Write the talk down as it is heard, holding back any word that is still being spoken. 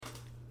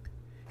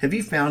Have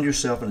you found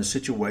yourself in a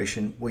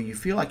situation where you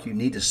feel like you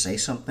need to say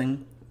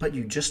something, but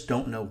you just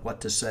don't know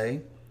what to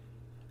say?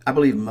 I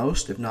believe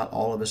most, if not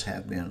all of us,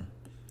 have been.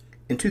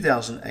 In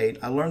 2008,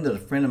 I learned that a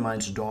friend of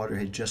mine's daughter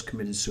had just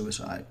committed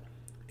suicide.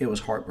 It was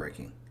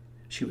heartbreaking.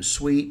 She was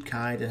sweet,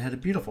 kind, and had a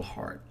beautiful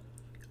heart.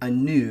 I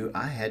knew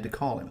I had to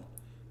call him,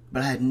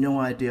 but I had no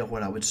idea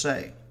what I would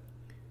say.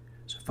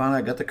 So finally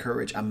I got the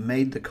courage. I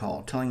made the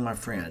call, telling my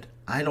friend,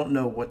 I don't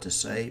know what to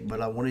say,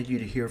 but I wanted you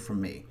to hear from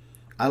me.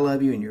 I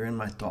love you and you're in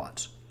my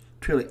thoughts.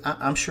 Truly,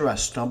 I'm sure I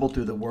stumbled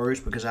through the words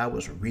because I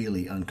was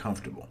really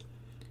uncomfortable.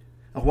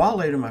 A while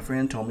later, my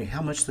friend told me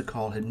how much the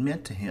call had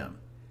meant to him.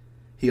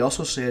 He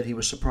also said he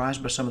was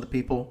surprised by some of the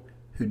people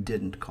who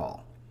didn't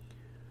call.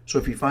 So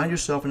if you find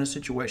yourself in a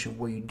situation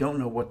where you don't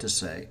know what to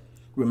say,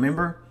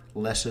 remember,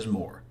 less is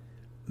more.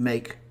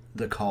 Make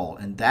the call,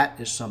 and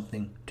that is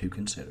something to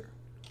consider.